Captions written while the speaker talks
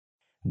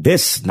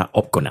This na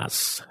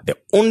Upgunners, the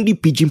only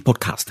pidgin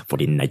podcast for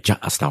the Niger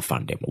Arsenal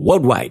fandom,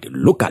 worldwide,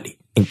 locally,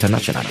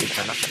 internationally.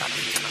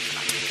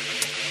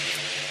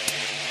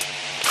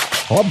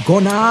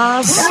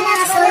 Upgunners!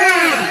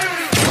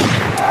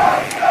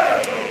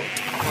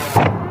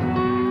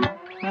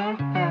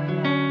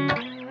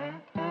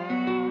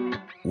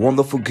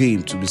 Wonderful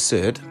game to be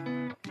said.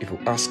 If you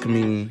ask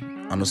me,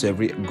 I know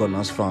every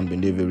Gunners fan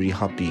been there very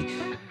happy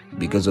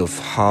because of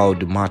how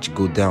the match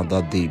go down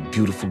that day.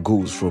 Beautiful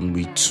goals from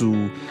the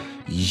two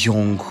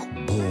young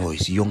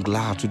boys, young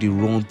lads who they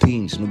run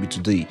things, no be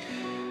today.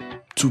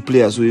 Two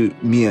players where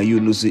me and you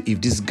know say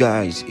if these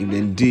guys, if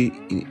they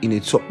in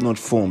a top-notch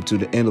form till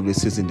the end of the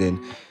season,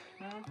 then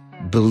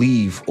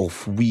believe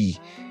of we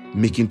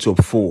making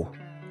top four.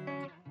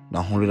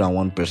 Now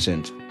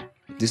 101%.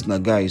 This na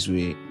guys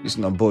we, this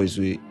na boys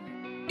we,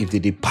 if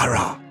they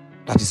para,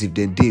 that is if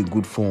they in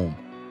good form,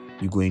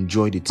 you go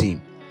enjoy the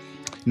team.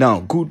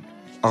 Now, good,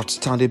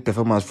 outstanding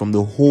performance from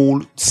the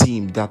whole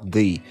team that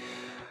day.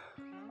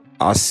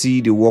 I see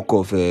the work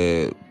of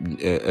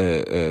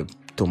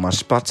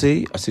Thomas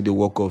Partey. I see the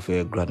work of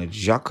Granit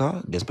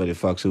Xhaka, despite the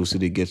fact that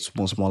they get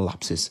small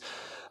lapses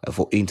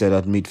for Inter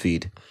that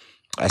midfield.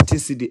 I still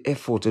see the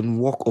effort and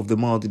work of the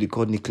man that they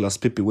call Nicolas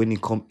Pepe when he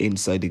come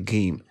inside the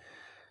game.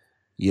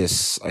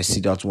 Yes, I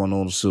see that one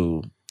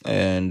also.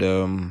 And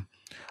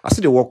I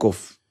see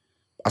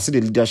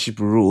the leadership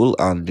role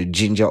and the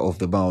ginger of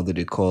the man that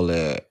they call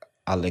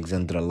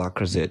Alexandre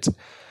Lacazette.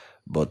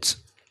 But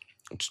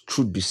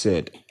truth be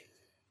said,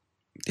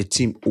 the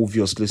team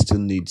obviously still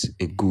needs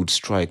a good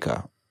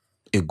striker,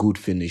 a good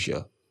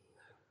finisher.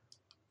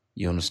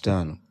 You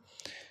understand?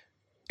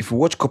 If you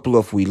watch a couple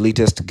of our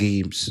latest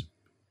games,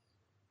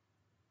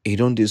 it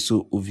don't do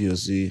so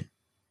obviously.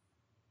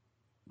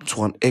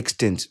 To an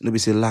extent, nobody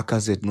say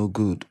Lacazette no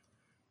good,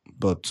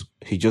 but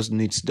he just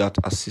needs that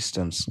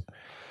assistance.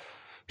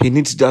 He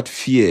needs that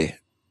fear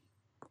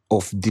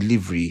of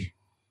delivery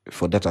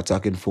for that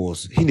attacking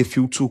force. He may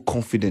feel too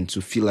confident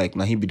to feel like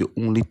now he be the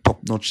only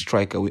top-notch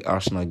striker we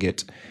Arsenal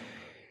get.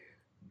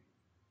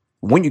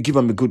 When you give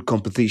him a good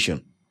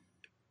competition,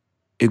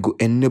 it will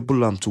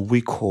enable him to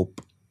wake up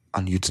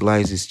and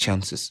utilize his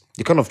chances.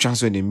 The kind of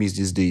chance when they miss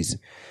these days,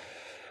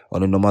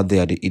 on a normal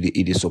day,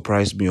 it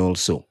surprised me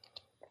also.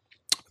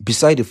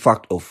 Beside the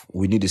fact of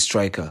we need a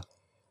striker,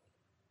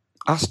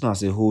 Arsenal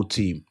as a whole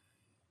team,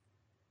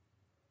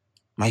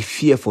 my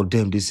fear for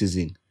them this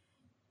season,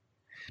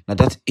 now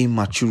that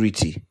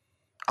immaturity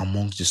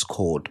amongst the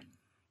squad.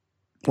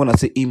 When I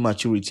say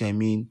immaturity, I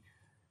mean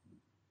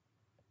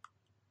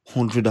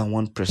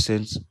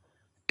 101%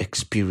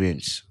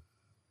 experience.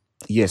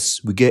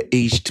 Yes, we get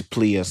aged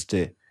players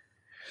there.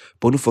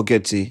 But don't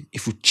forget,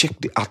 if you check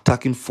the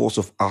attacking force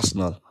of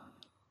Arsenal,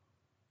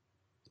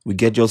 we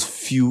get just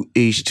few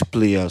aged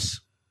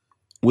players.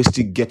 We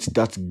still get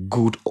that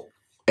good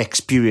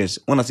experience.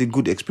 When I say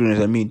good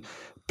experience, I mean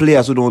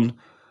players who don't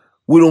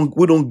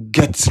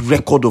get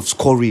record of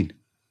scoring.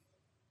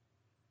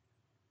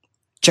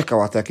 Check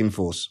our attacking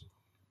force.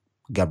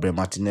 Gabriel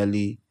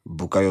Martinelli,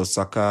 Bukayo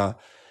Saka,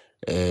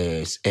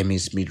 Emile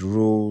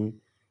Smith-Rowe,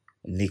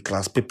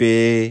 Nicolas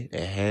Pepe.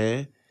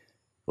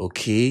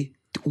 Okay.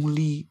 The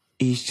only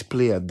aged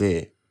player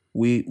there,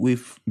 we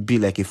be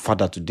like a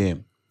father to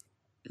them.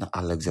 Now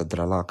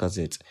Alexandre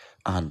Lacazette,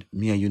 and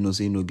me and you know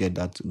say no get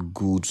that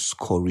good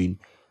scoring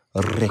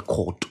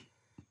record.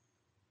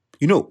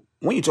 You know,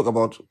 when you talk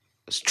about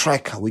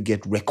striker, we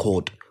get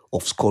record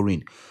of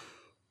scoring.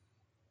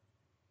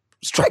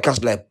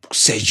 Strikers like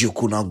Sergio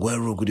Kun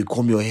Aguero could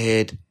come your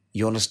head.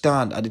 You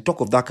understand? And they talk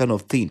of that kind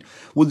of thing.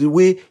 With the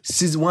way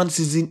one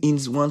season in,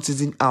 one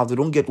season out, they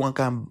don't get one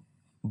kind of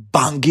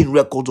banging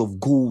record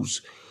of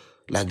goals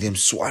like them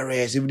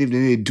Suarez. Even if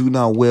they do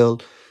now well,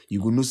 you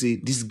go know say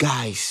these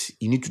guys,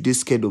 you need to be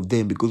scared of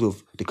them because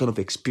of the kind of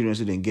experience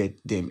they get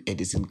them.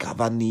 Edison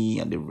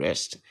Cavani and the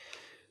rest.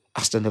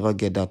 Arsenal never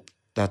get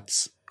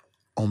that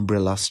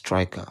umbrella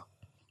striker.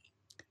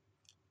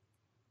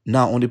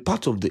 Now, on the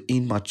part of the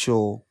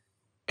immature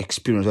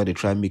experience that they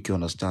try and make you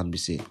understand, we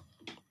say,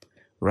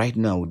 right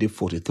now we did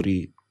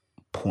 42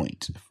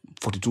 points,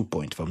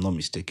 if I'm not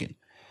mistaken.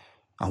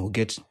 And we'll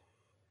get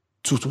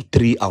 2 to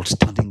 3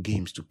 outstanding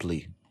games to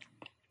play.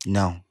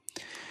 Now,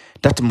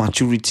 that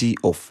maturity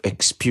of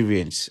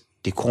experience,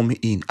 they come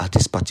in at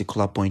this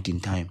particular point in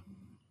time.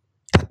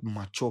 That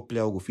mature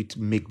player will fit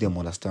make them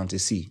understand, say,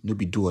 see, no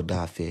be do or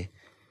die affair.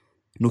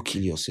 No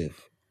kill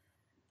yourself.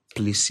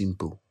 Play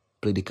simple.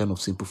 Play the kind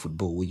of simple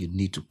football where you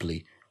need to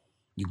play.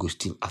 You go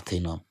still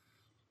attain them.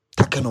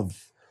 That kind of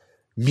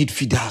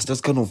midfielders,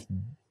 that kind of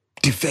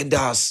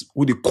defenders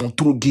with the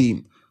control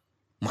game.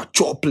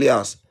 Mature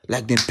players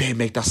like the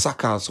Pemecta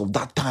Sakas of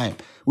that time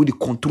with the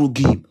control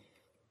game.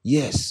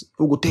 Yes,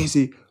 we go tell you,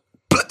 say,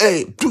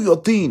 play, do your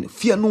thing,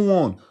 fear no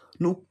one.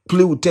 No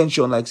play with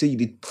tension, like say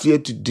you fear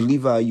to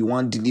deliver, you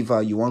want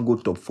go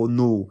top 4.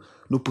 No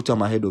put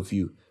them ahead of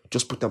you.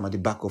 Just put them at the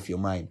back of your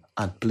mind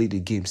and play the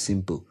game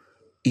simple.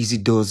 Easy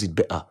does it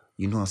better.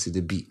 You know how to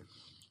the beat.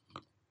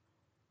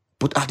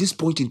 But at this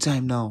point in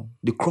time now,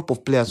 the crop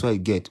of players we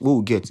get,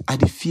 are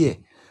the fear.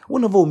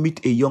 whenever we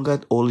meet a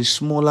younger or a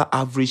smaller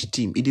average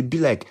team, it'd be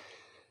like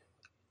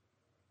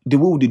the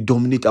way we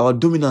dominate, our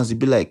dominance would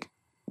be like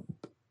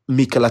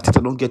Mikel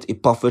Arteta don't get a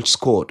perfect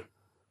squad.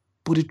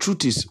 But the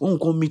truth is, when we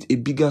come meet a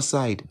bigger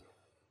side,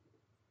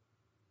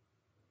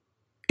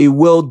 a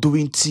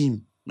well-doing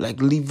team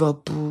like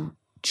Liverpool,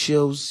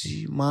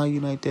 Chelsea, Man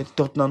United,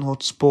 Tottenham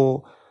Hotspur,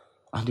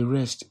 and the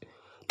rest,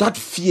 that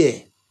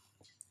fear,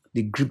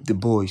 they grip the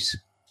boys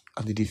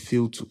and they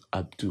fail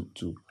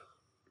to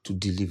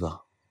deliver.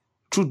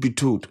 Truth be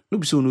told,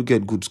 nobody say we no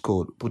get good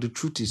squad, but the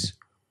truth is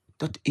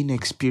that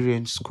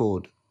inexperienced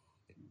squad,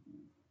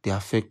 they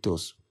affect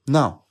us.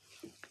 Now,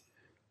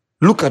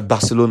 look at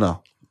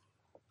Barcelona.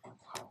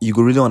 You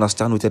go really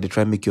understand what they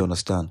try to make you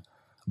understand.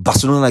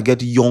 Barcelona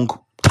get young,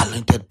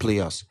 talented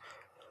players.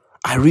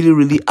 I really,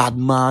 really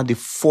admire the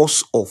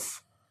force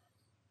of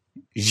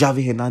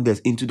Xavi Hernandez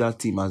into that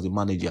team as the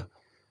manager.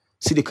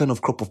 See the kind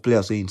of crop of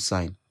players they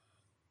sign.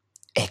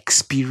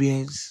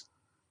 Experience,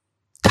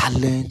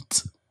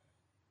 talent,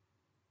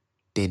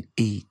 then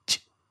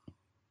age.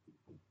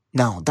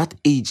 Now, that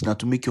age, now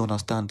to make you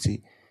understand,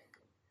 see,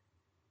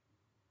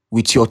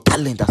 with your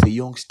talent as a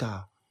young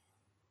star,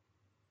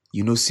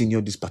 you know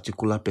senior this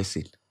particular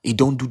person. He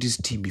don't do this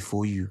team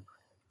before you.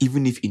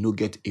 Even if he no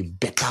get a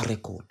better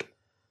record,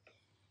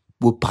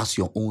 will pass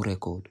your own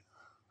record.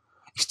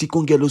 You still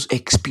can't get those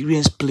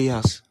experienced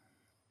players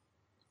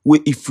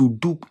where if you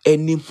do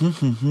any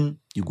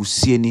you go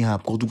see anyhow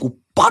because you go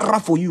para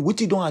for you,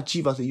 what you don't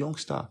achieve as a young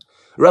star.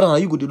 Rather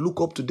than you go to look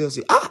up to them and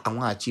say, I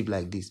want to achieve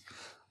like this.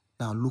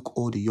 Now look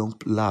all the young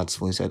lads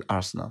for inside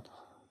Arsenal.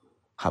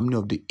 How many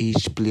of the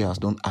aged players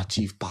don't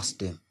achieve past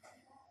them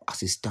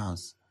as it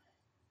stands?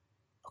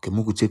 Okay,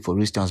 we could take for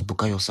instance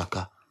Bukayo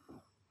Saka.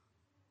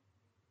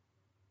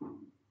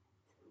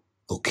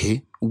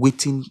 Okay,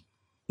 waiting,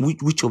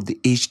 which of the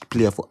aged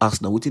player for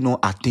Arsenal, waiting not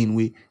attain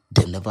way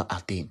they never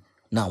attain.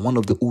 Now, one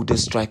of the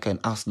oldest striker in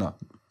Arsenal,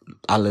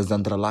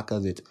 Alexandre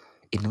Lacazette,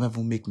 he never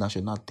even make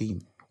national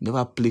team.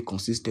 Never play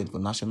consistent for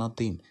national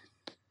team.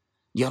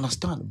 You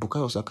understand?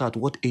 Bukayo Saka, at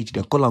what age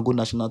they call and go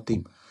national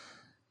team?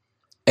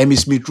 Emile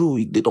Smith Rowe,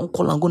 they don't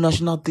call and go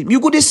national team. You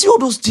go to see all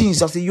those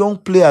things as a young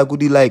player. Go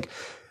to like,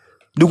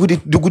 they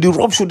go to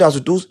rub shoulders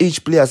with those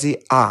age players.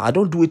 Say, I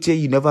don't do it here,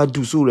 you never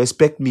do, so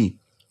respect me.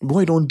 But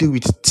we don't deal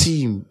with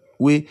team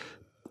where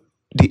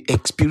the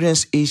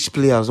experienced age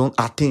players don't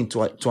attain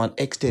to an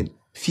extent.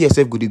 Fear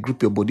yourself go to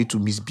grip your body to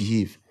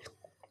misbehave.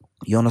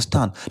 You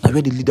understand? Now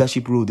where the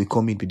leadership role they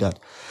come in with that.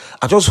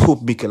 I just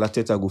hope Mikel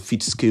Arteta go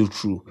fit scale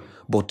through.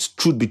 But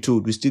truth be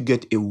told, we still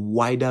get a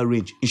wider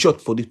range. In short,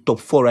 for the top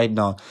 4 right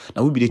now,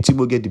 we'll be the team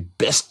will get the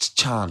best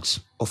chance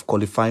of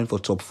qualifying for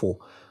top 4.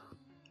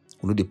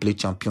 We know they play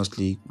Champions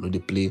League, we know they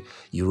play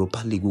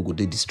Europa League, we go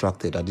they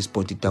distracted. At this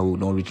point in time, we will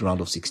not reach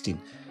round of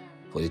 16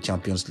 for the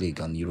Champions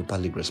League and Europa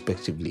League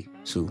respectively.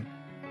 So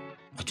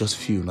I just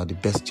feel now the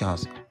best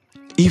chance,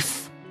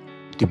 if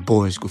the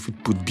boys go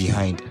fit put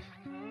behind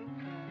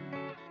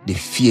the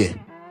fear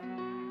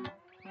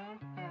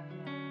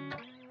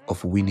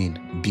of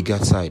winning bigger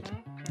side,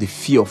 the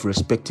fear of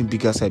respecting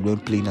bigger side when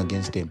playing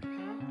against them,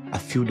 I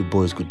feel the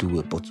boys could do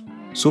it. But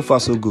so far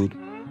so good.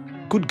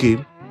 Good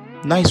game,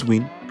 nice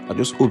win. I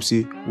just hope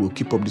say we'll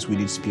keep up this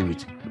winning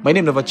spirit. My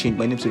name never changed.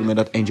 My name still remain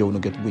that angel will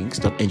not get wings.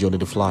 That angel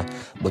let the fly.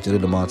 But it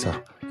doesn't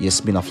matter.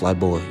 Yes, me a fly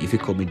boy. If you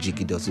call me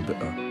Jiggy, does it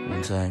better.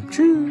 One time.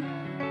 Choo.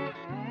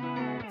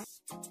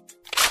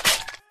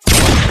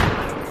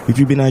 If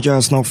you've been a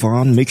Arsenal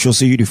fan, make sure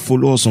say you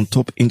follow us on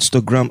top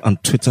Instagram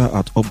and Twitter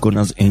at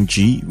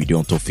UpGunnersNG. We do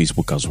on top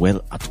Facebook as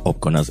well at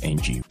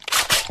UpGunnersNG.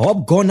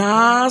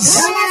 UpGunners!